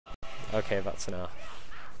Okay, that's enough.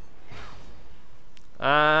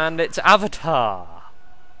 And it's Avatar!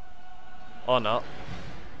 Or not.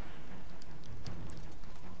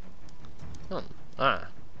 Ah.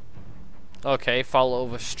 Okay, follow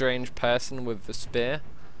the strange person with the spear.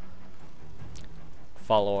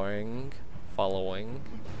 Following.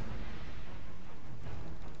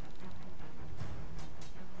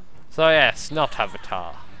 So yes, not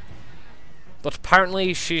Avatar. But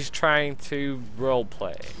apparently she's trying to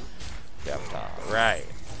roleplay the Avatar. Right.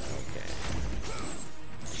 Okay.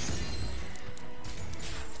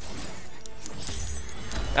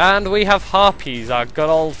 And we have Harpies, our good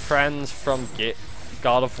old friends from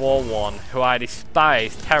God of War 1, who I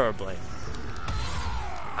despise terribly.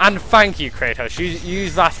 And thank you, Kratos, you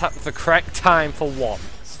used that at the correct time for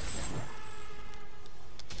once.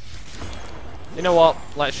 You know what?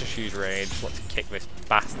 Let's just use rage. Let's kick this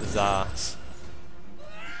bastard's ass.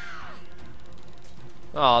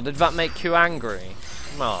 Oh, did that make you angry?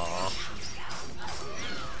 Aww.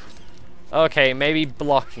 Okay, maybe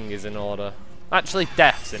blocking is in order. Actually,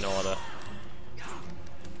 death's in order.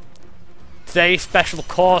 Today's special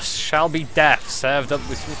course shall be death, served up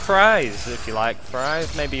with some fries, if you like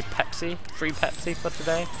fries. Maybe Pepsi, free Pepsi for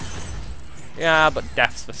today. Yeah, but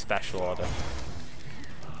death's the special order.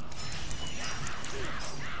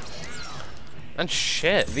 And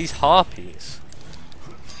shit, these harpies.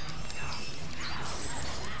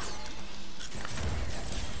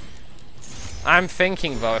 I'm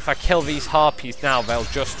thinking though, if I kill these harpies now, they'll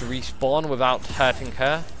just respawn without hurting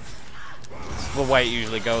her. That's the way it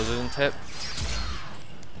usually goes, isn't it?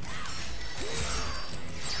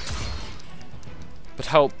 But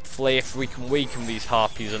hopefully if we can weaken these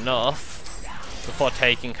harpies enough before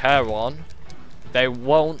taking her on, they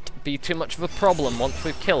won't be too much of a problem once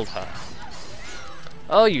we've killed her.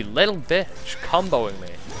 Oh, you little bitch, comboing me.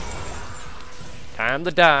 Time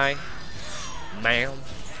to die, ma'am.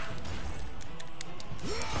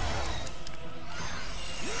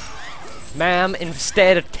 Ma'am, in the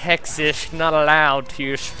state of Texas, not allowed to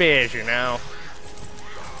use spears, you know.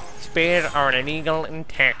 Spears are illegal in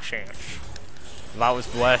Texas. That was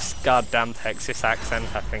the worst goddamn Texas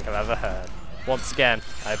accent I think I've ever heard. Once again,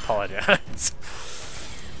 I apologize.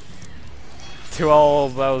 To all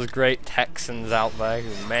those great Texans out there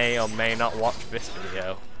who may or may not watch this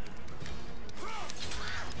video.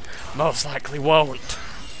 Most likely won't.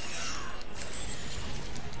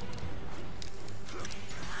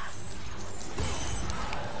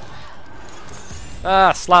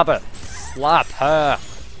 Ah, slap her. Slap her.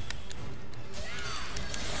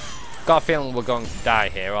 Got a feeling we're going to die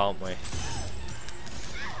here, aren't we?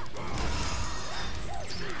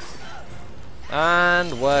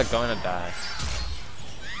 And we're going to die.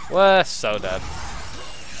 We're so dead.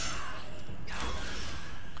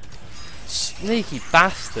 Sneaky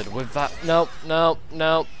bastard with that. Nope, nope,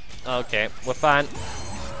 nope. Okay, we're fine.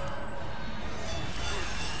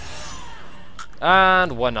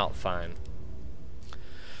 And we're not fine.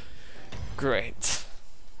 Great.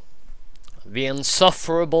 The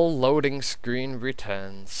insufferable loading screen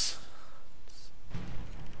returns.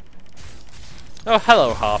 Oh,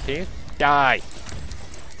 hello, Harpy. Die.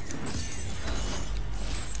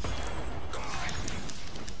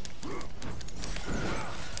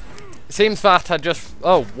 It seems that I just...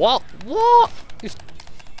 Oh, what? What? He's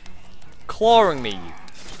clawing me, you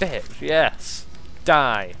bitch. Yes.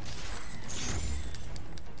 Die.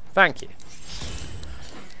 Thank you.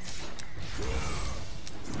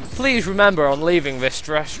 Please remember on leaving this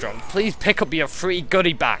restaurant, please pick up your free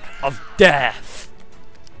goodie bag of death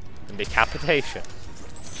and decapitation.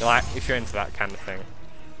 If you're into that kind of thing.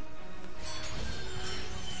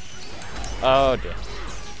 Oh dear.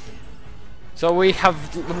 So we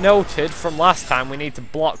have noted from last time we need to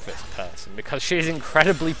block this person because she's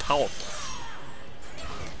incredibly powerful.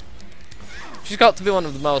 She's got to be one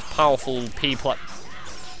of the most powerful people,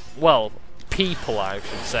 well, people I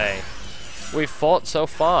should say, we've fought so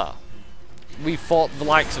far. We've fought the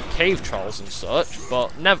likes of cave trolls and such,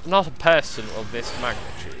 but not a person of this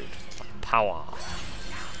magnitude. Power.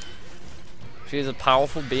 She is a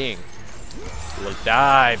powerful being. She will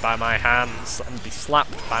die by my hands and be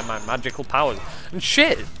slapped by my magical powers. And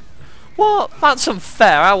shit! What? That's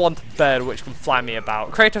unfair. I want a bird which can fly me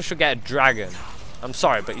about. Kratos should get a dragon. I'm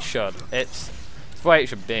sorry, but he should. It's the way it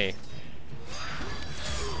should be.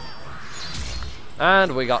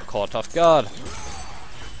 And we got caught off guard.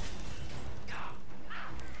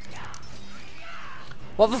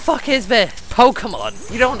 What the fuck is this? Pokemon!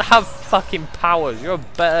 You don't have fucking powers. You're a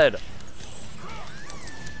bird.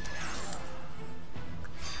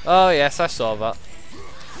 Oh yes, I saw that.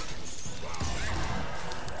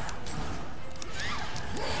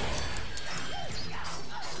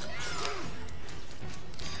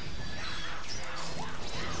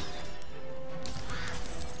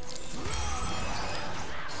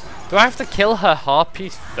 Do I have to kill her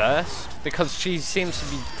harpies first? Because she seems to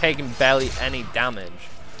be taking barely any damage.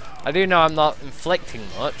 I do know I'm not inflicting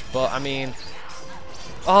much, but I mean...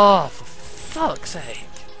 Oh, for fuck's sake.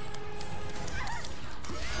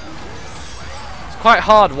 It's quite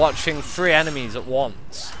hard watching 3 enemies at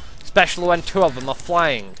once. Especially when 2 of them are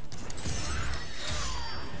flying.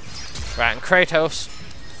 Right, and Kratos,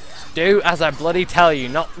 do as I bloody tell you,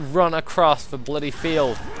 not run across the bloody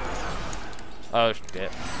field. Oh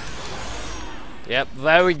shit. Yep,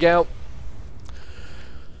 there we go.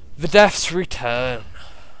 The deaths return.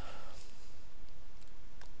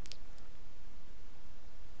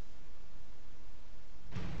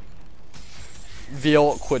 The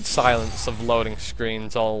awkward silence of loading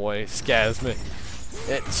screens always scares me.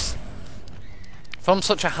 It's from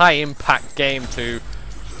such a high impact game to,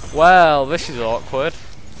 well, this is awkward.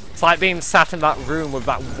 It's like being sat in that room with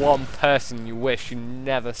that one person you wish you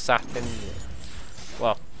never sat in with.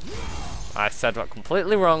 Well, I said that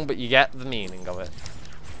completely wrong, but you get the meaning of it.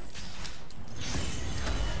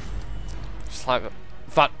 Just like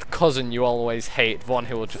that cousin you always hate, the one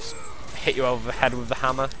who will just hit you over the head with the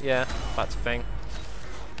hammer. Yeah, that's a thing.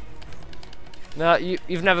 No,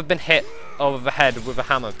 you've never been hit over the head with a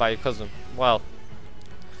hammer by your cousin. Well,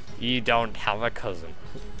 you don't have a cousin.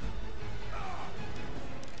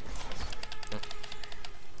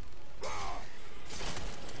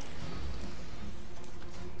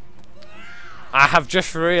 I have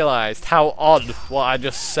just realised how odd what I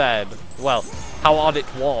just said. Well, how odd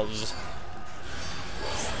it was.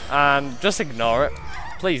 And just ignore it.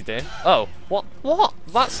 Please do. Oh, what? What?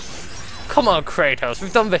 That's... Come on, Kratos.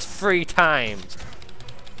 We've done this 3 times.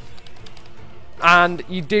 And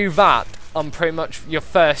you do that on pretty much your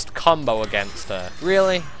first combo against her.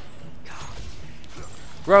 Really?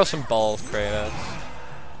 Grow some balls, Kratos.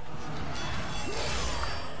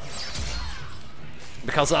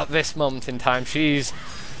 Because at this moment in time, she's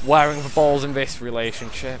wearing the balls in this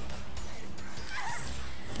relationship.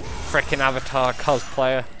 Frickin' Avatar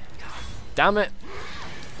cosplayer. Damn it.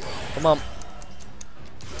 Come on.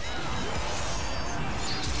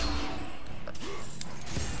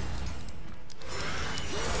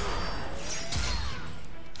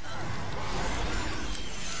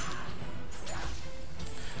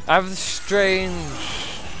 I have the strange...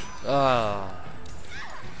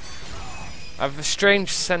 I have a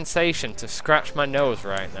strange sensation to scratch my nose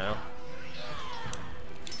right now.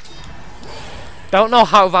 Don't know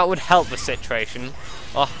how that would help the situation,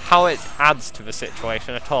 or how it adds to the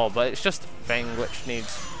situation at all, but it's just a thing which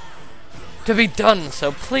needs to be done,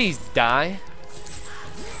 so please die.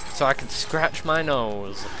 So I can scratch my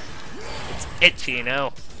nose. It's itchy, you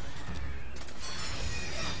know.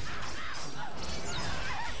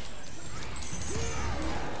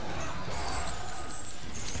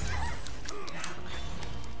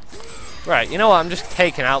 Right, you know what, I'm just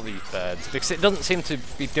taking out these birds, because it doesn't seem to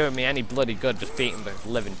be doing me any bloody good just beating the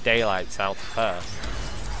living daylights out of her.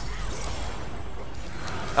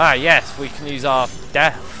 Ah yes, we can use our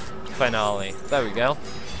death finale. There we go.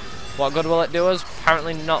 What good will it do us?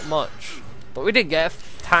 Apparently not much. But we did get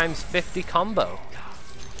a times 50 combo.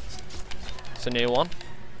 It's a new one.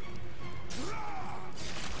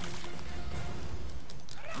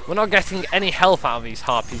 We're not getting any health out of these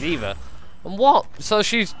harpies either. And what? So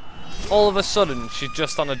she's... all of a sudden, she's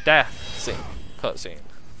just on a death scene, cutscene.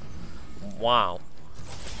 Wow.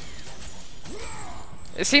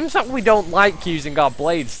 It seems that we don't like using our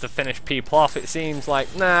blades to finish people off. It seems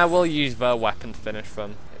like, nah, we'll use their weapon to finish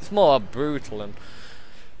them. It's more brutal and,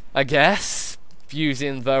 I guess,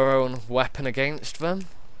 using their own weapon against them.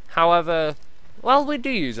 However, well, we do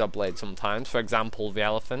use our blades sometimes. For example, the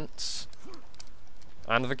elephants.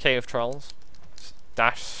 And the cave trolls.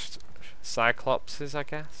 Dash cyclopses, I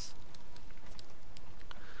guess.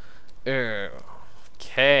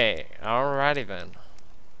 Okay, alrighty then.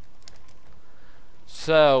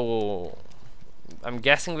 So, I'm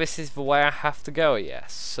guessing this is the way I have to go,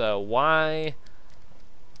 yes. So why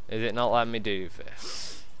is it not letting me do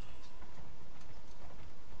this?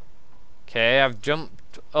 Okay, I've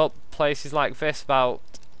jumped up places like this about...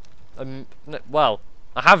 well,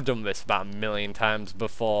 I have done this about 1 million times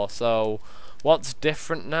before, so what's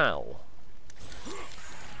different now?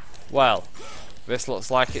 Well... this looks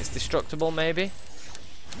like it's destructible, maybe?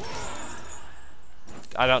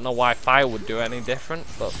 I don't know why fire would do any different,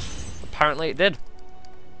 but apparently it did.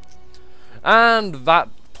 And that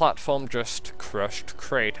platform just crushed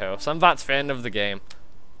Kratos, and that's the end of the game.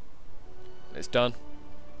 It's done.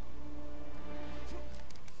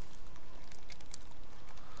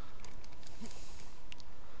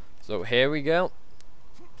 So here we go.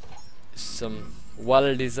 Some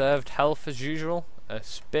well-deserved health as usual. a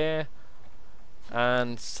spear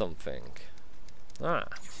and something. Ah.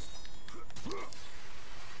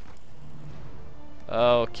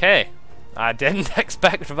 Okay. I didn't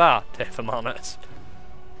expect that, if I'm honest.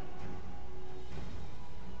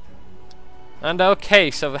 And okay,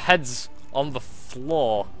 so the head's on the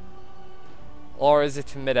floor. Or is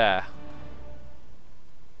it in midair?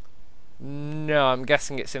 No, I'm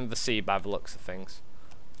guessing it's in the sea by the looks of things.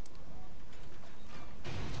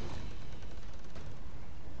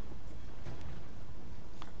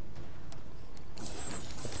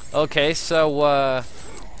 Okay, so we're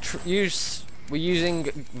using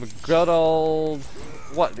the good old,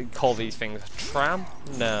 what do you call these things? Tram?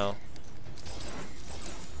 No.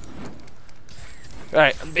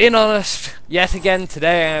 Right, I'm being honest, yet again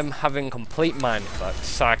today I'm having complete mindfucks,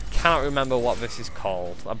 so I cannot remember what this is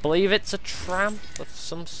called. I believe it's a tram of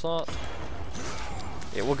some sort.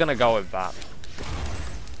 Yeah, we're gonna go with that.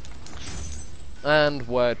 And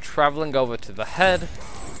we're travelling over to the head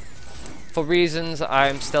for reasons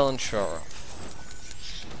I'm still unsure of.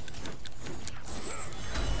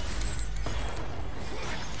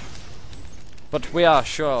 But we are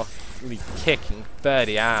surely kicking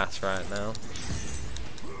birdie ass right now.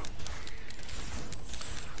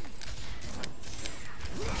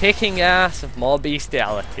 Kicking ass of more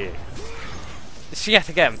bestiality. Just yet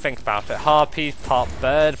again, think about it. Harpies, pop,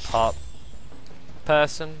 bird, pop,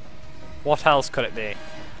 person. What else could it be?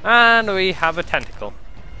 And we have a tentacle.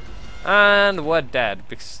 And we're dead,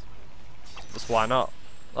 because why not?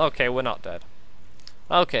 Okay, we're not dead.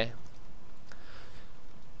 Okay.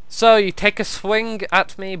 So you take a swing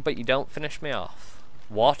at me, but you don't finish me off.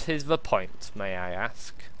 What is the point, may I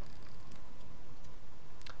ask?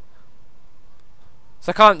 So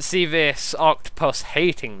I can't see this octopus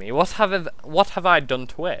hating me. What have I done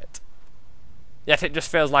to it? Yet it just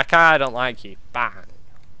feels like I don't like you. Bang.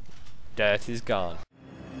 Dirt is gone.